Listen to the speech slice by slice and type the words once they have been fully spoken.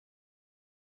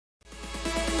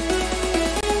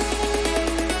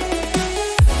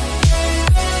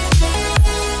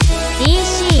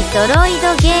ドロイ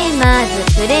ドゲーマー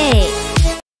ズプレイ。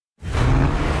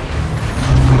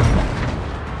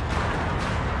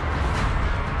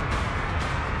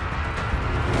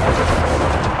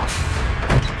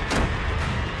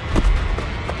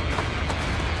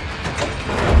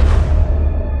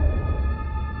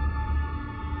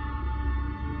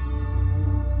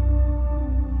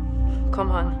Come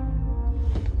on.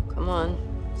 Come on.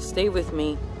 Stay with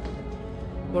me.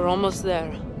 We're almost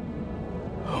there.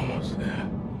 Almost there.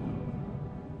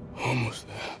 Almost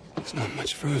there. It's not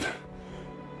much further.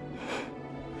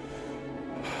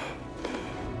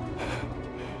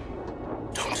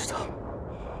 Don't stop.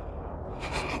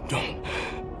 Don't.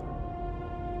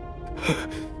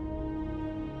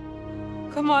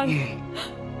 Come on.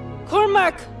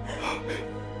 Cormac!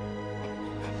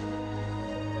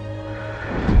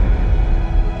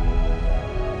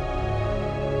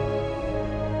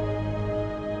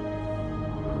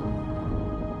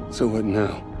 So what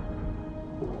now?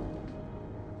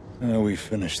 Now we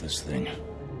finish this thing.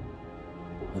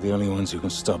 We're the only ones who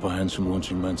can stop Irons from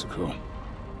launching Manticore.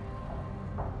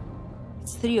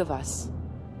 It's 3 of us.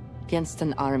 Against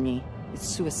an army. It's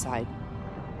suicide.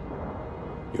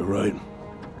 You're right.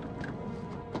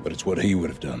 But it's what he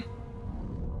would have done.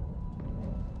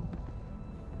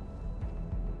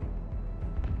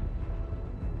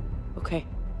 Okay.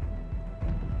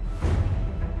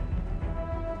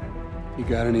 You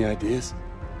got any ideas?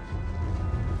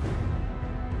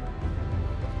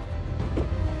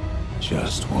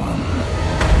 Just one.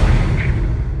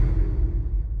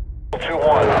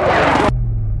 2-1.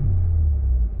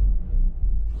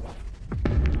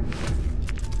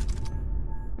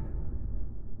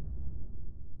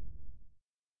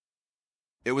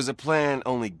 It was a plan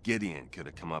only Gideon could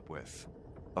have come up with.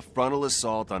 A frontal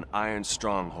assault on Iron's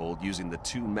stronghold using the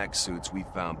 2 mech suits we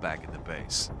found back at the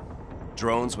base.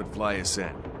 Drones would fly us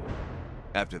in.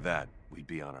 After that, we'd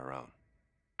be on our own.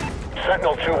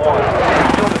 Sentinel 2-1.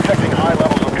 We're still detecting high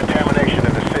levels of contamination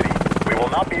in the city. We will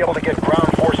not be able to get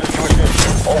ground forces to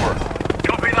assist. Over.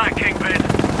 Copy that, Kingpin.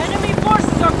 Enemy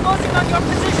forces are closing on your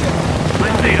position! I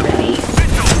see them.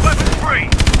 Mitchell, weapons free.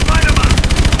 Light them up.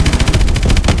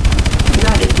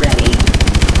 Rocket ready.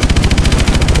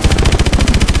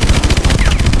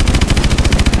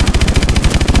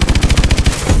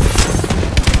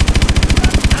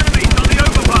 Enemies on the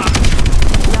overpass.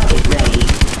 Rocket ready.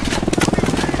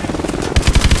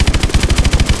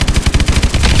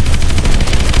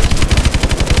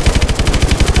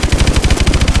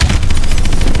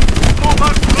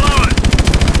 Almost blown.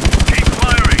 Keep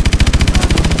firing.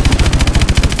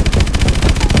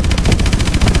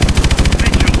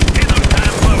 Mitchell, hit those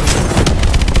damn boats.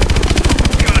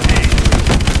 Got it.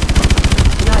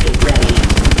 Rocket ready.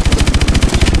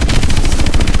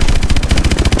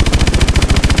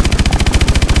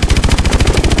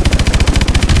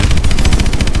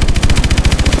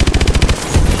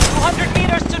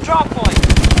 meters to drop point!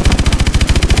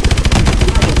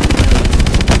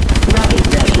 Rocket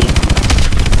ready.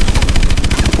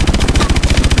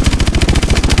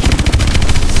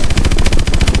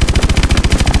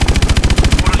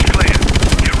 Water's clear.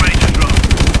 Get ready to drop.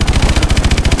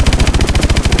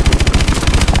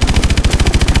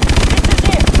 This is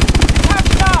it! Detach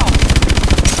now!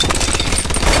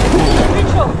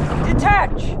 Mitchell,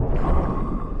 detach!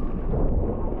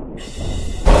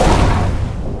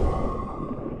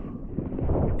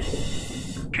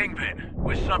 Kingpin,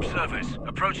 we're subsurface,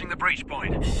 approaching the breach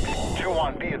point.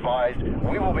 2-1, be advised.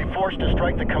 We will be forced to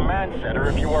strike the command center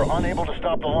if you are unable to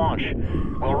stop the launch.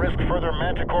 We'll risk further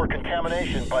Manticore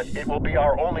contamination, but it will be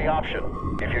our only option.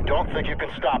 If you don't think you can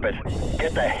stop it,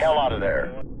 get the hell out of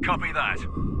there. Copy that.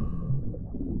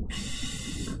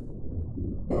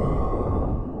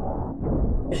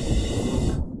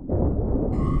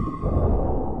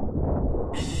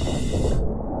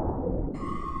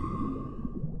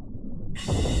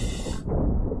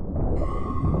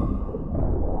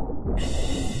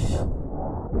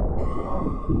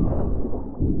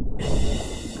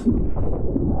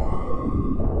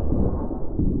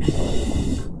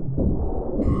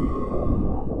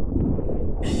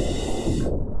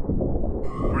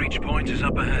 Breach point is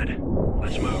up ahead.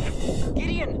 Let's move.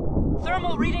 Gideon,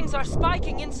 thermal readings are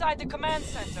spiking inside the command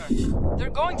center. They're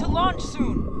going to launch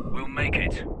soon. We'll make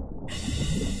it.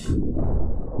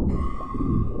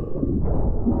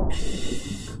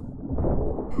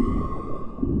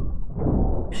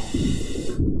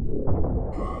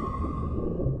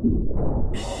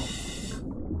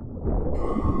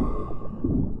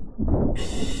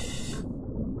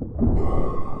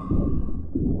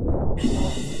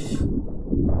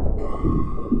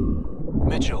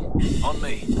 Mitchell, on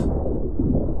me.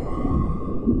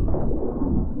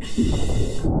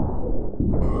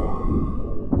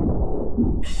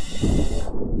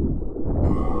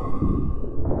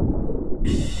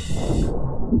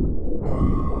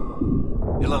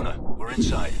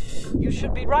 outside. You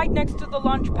should be right next to the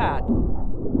launch pad.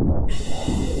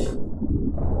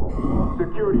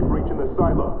 Security breach in the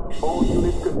silo. All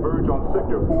units converge on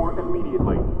Sector 4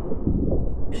 immediately.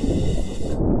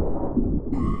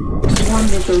 Swarm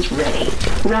missiles ready.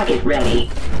 Rocket ready.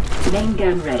 Main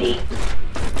gun ready.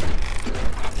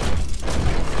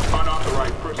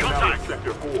 Unauthorized personnel in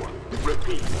Sector 4.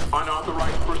 Repeat.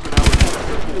 Unauthorized personnel in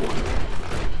Sector 4.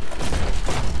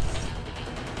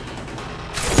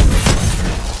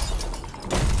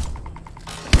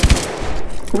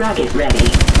 Rocket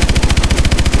ready.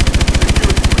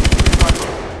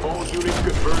 All units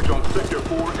converge on Sector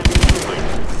 4 immediately.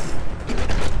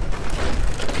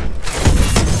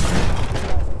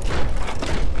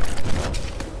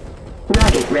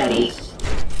 Rocket ready.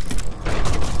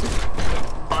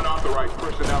 Unauthorized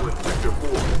personnel in Sector 4.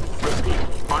 Repeat.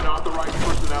 Unauthorized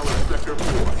personnel in Sector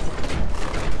 4.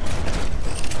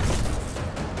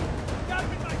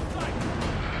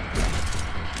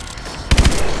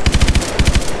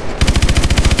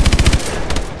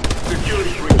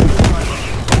 Security breach in the silo.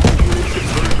 All units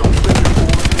converge on Sector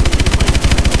 4 immediately.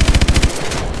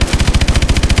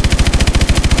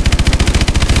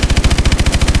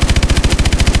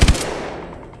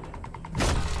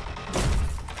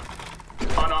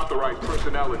 Unauthorized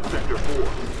personnel in Sector 4.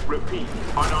 Repeat.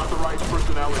 Unauthorized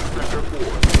personnel in Sector 4.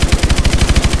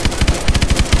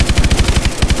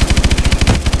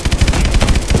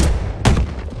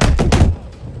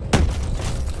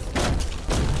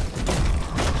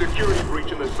 Security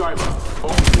breach in the silo.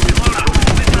 All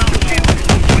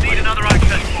We need another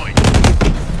access point.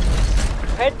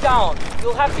 Head down.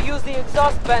 You'll have to use the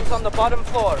exhaust vents on the bottom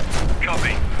floor.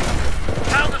 Copy.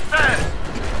 Down the stairs.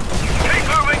 Keep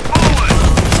moving forward.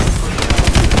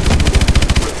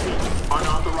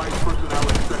 unauthorized personnel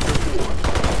in Sector 4.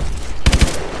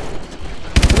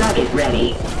 Rocket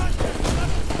ready.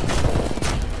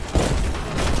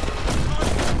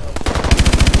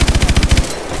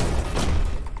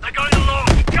 They're going to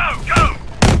launch. Go, go.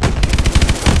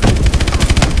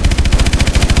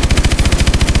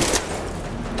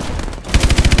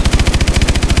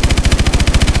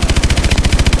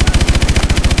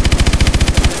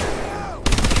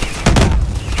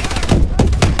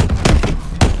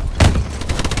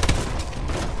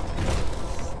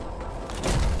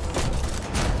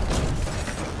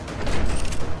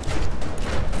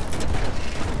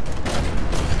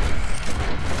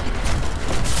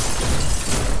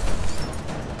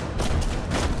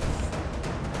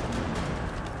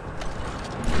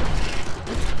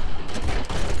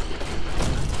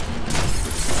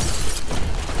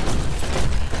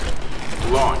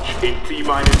 Launch in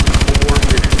T-minus 4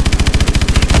 minutes.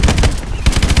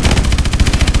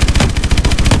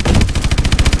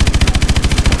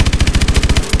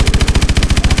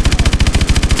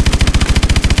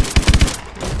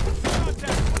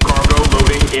 Cargo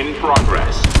loading in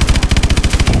progress.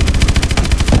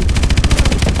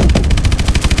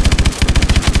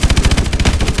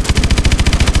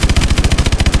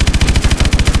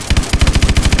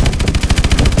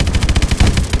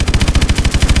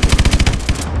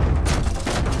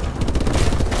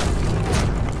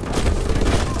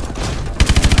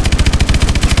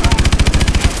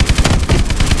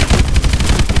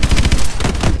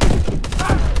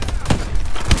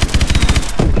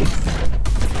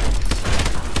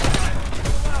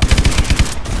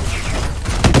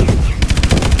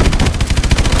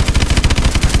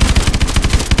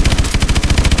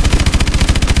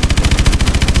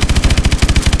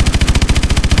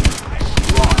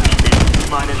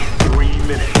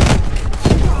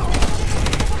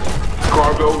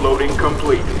 Cargo loading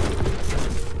complete.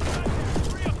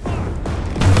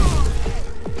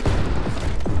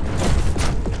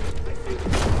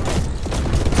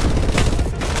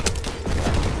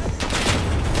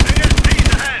 ASP's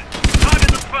ahead.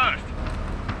 Target them first.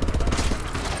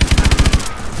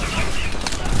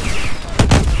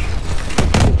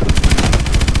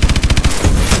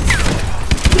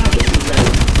 Rocket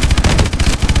reload.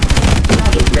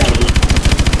 Rocket ready.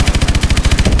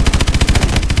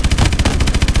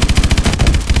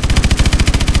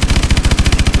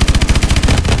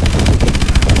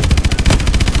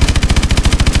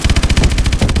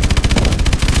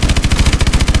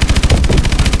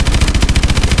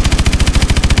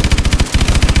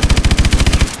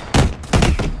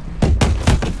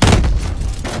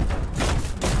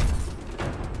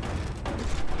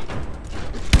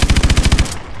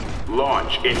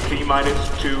 Launch in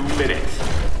T-minus 2 minutes.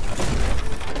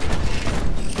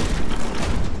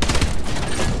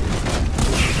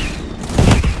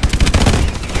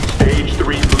 Stage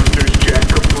 3 boosters check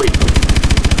complete.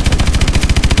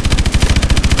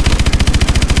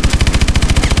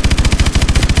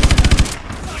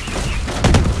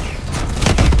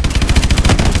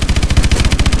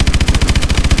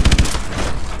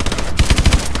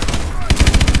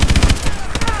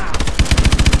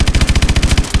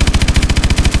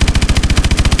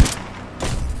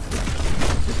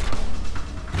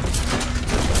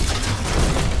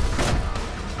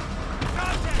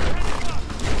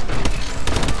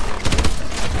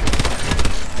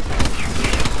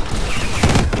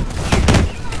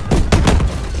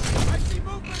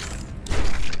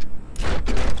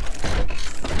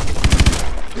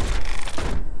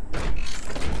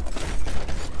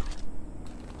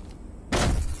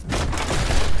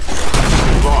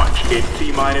 in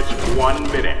T-minus 1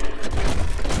 minute.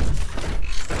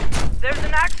 There's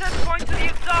an access point to the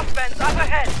exhaust vents up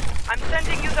ahead. I'm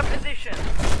sending you the position.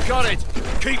 Got it.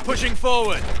 Keep pushing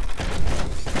forward.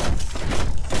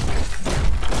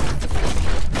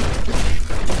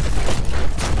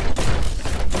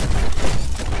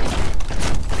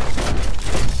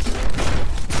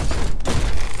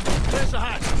 There's the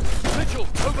hatch. Mitchell,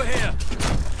 over here.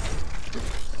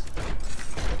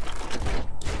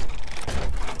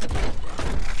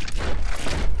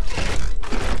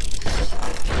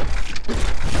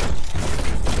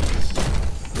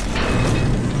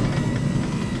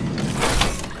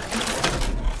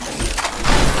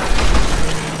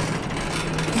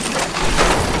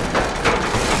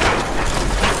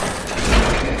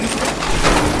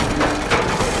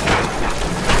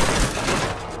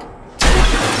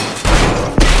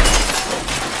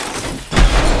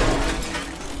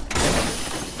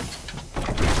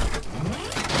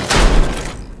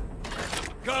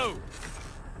 Go!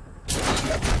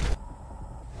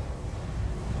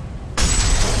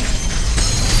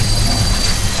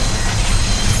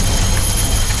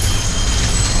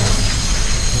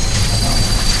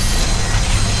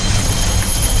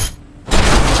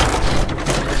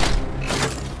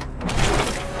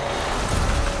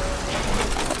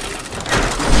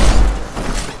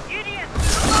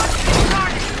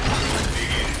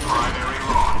 Primary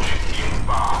launch in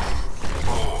 5,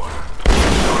 4,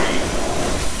 3,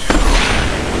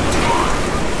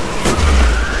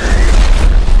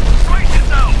 Brace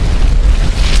yourself!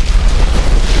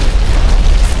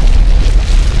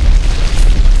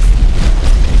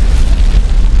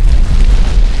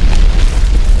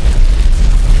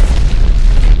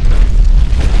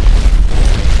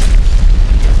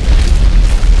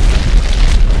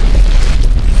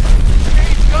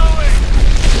 Keep going!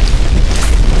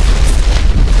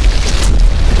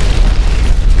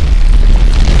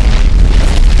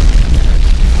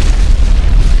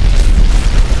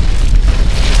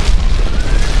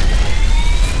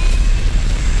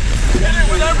 Hit it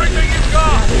with everything you've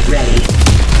got! Ready.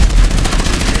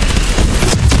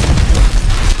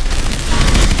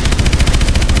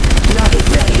 Rocket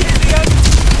ready.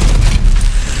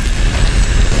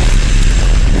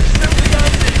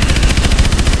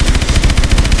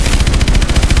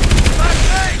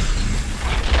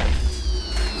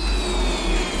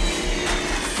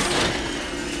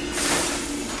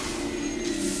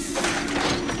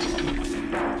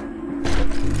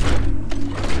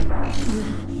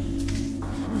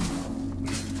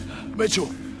 Mitchell,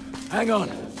 hang on.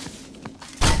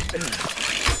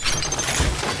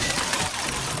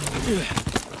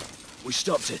 We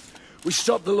stopped it. We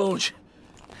stopped the launch.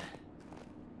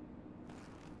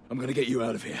 I'm gonna get you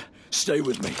out of here. Stay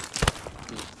with me.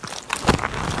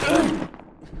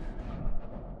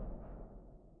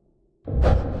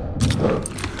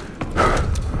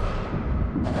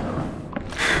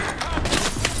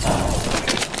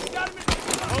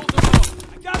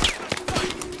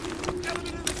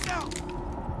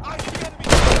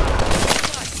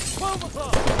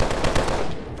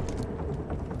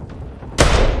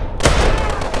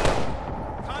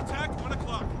 Contact 1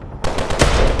 o'clock.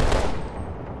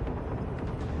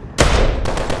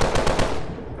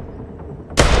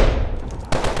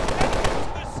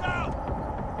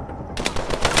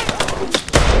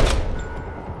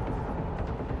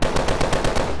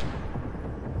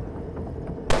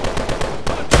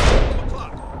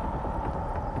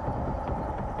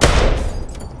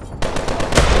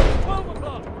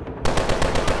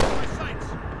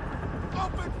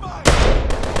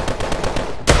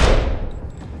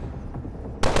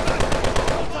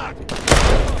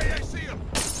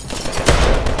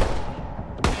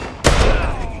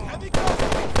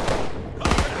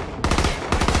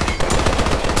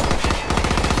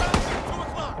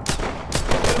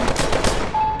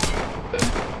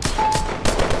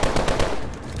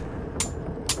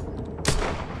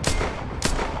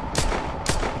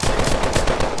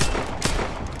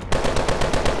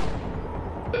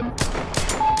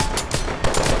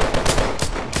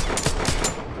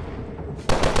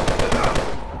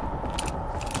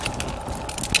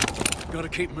 Gotta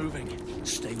keep moving.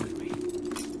 Stay with me.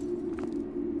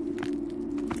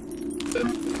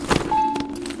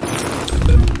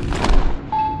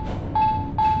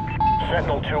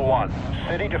 Sentinel 2-1.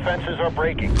 City defenses are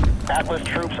breaking. Atlas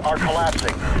troops are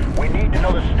collapsing. We need to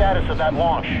know the status of that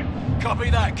launch. Copy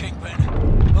that,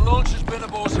 Kingpin. The launch has been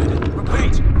aborted.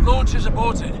 Repeat, launch is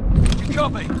aborted. You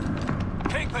copy?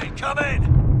 Kingpin, come in!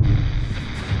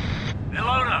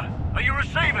 Ilona, are you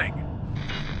receiving?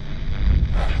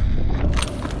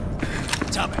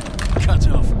 Damn it. Cut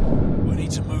off. We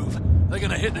need to move. They're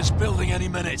gonna hit this building any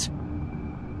minute.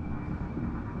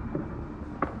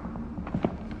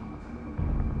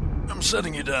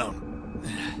 setting you down.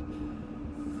 I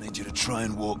need you to try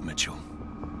and walk, Mitchell.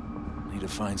 I need to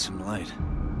find some light.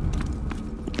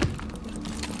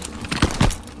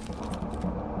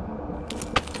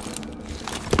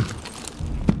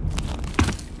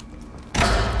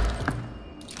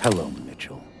 Hello,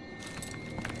 Mitchell.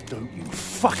 Don't you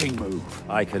fucking move.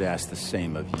 I could ask the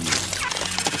same of you.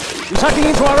 He's hacking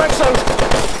into our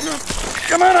exos!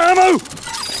 Come on, ammo!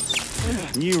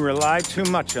 You rely too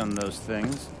much on those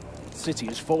things. The city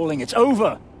is falling, it's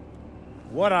over!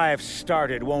 What I have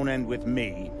started won't end with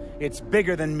me. It's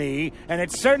bigger than me, and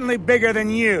it's certainly bigger than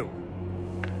you!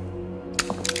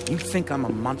 You think I'm a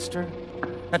monster?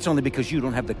 That's only because you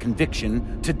don't have the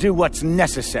conviction to do what's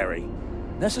necessary.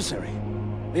 Necessary?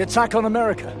 The attack on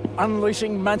America,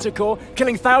 unleashing Manticore,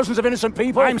 killing thousands of innocent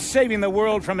people? I'm saving the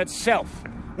world from itself.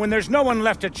 When there's no one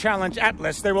left to challenge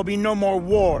Atlas, there will be no more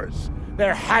wars.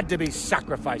 There had to be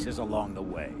sacrifices along the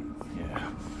way. Yeah.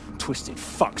 Twisted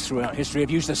fucks throughout history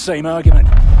have used the same argument.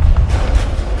 You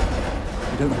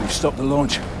don't know we've stopped the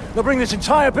launch. They'll bring this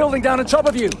entire building down on top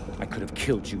of you! I could have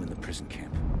killed you in the prison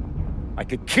camp. I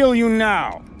could kill you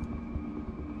now.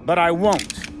 But I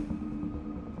won't.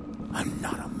 I'm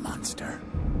not a monster.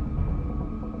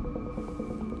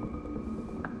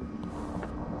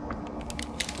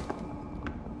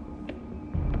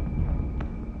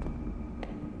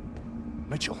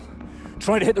 Mitchell,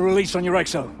 try to hit the release on your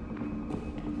exo.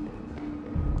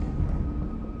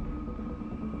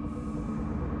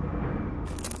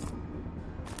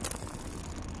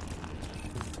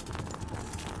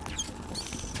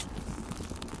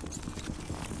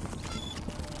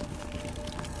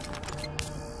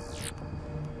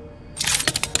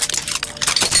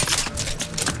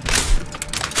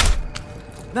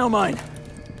 Now mine.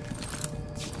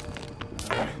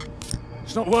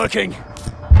 It's not working.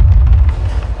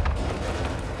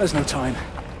 There's no time.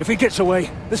 If he gets away,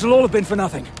 this will all have been for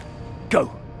nothing.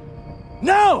 Go.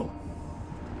 Now!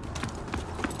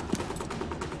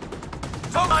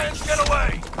 Lions, get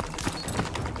away!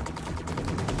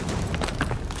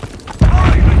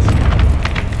 Right!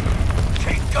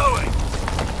 Keep going!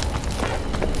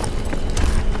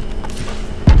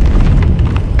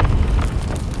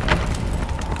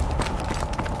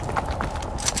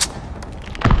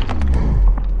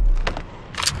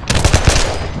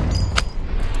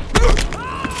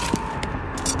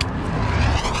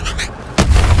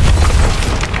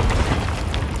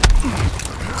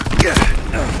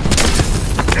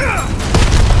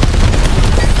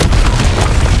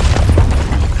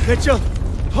 Mitchell,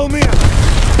 pull me up.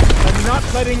 I'm not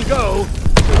letting go,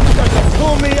 so you got to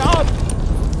pull me up.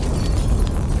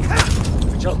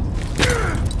 Mitchell,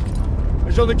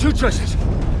 there's only two choices.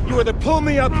 You either pull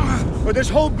me up, or this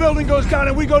whole building goes down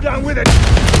and we go down with it.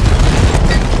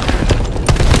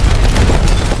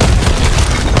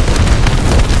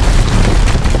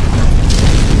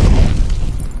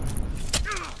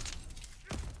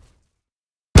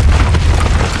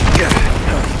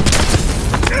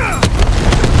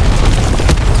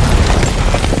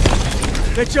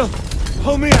 Mitchell,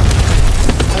 pull me up.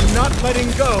 I'm not letting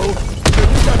go, so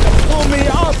you got to pull me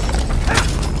up.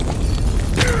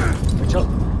 Mitchell,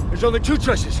 there's only two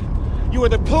choices. You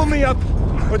either pull me up,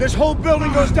 or this whole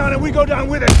building goes down and we go down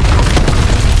with it.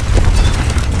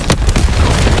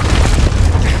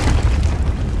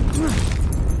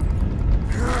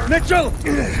 Mitchell!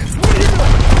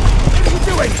 What are you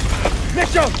doing?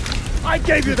 Mitchell! I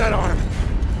gave you that arm!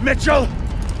 Mitchell!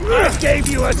 I gave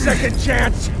you a second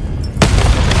chance!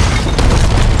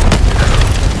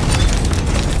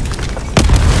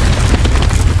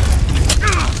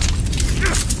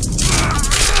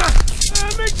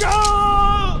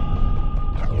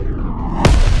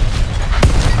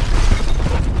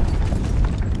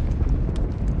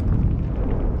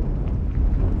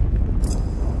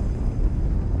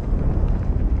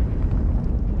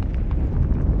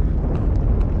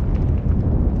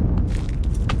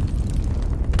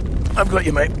 I've got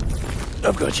you, mate.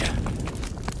 I've got you.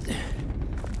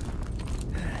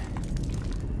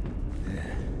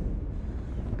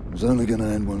 It was only gonna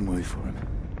end one way for him.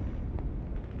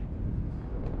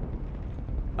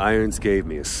 Irons gave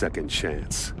me a second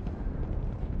chance,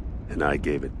 and I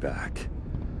gave it back.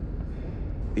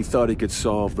 He thought he could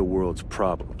solve the world's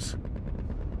problems.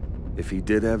 If he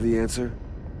did have the answer,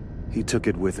 he took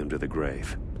it with him to the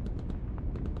grave.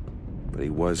 But he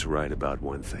was right about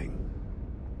one thing.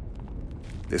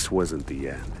 This wasn't the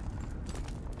end.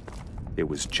 It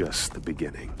was just the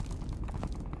beginning.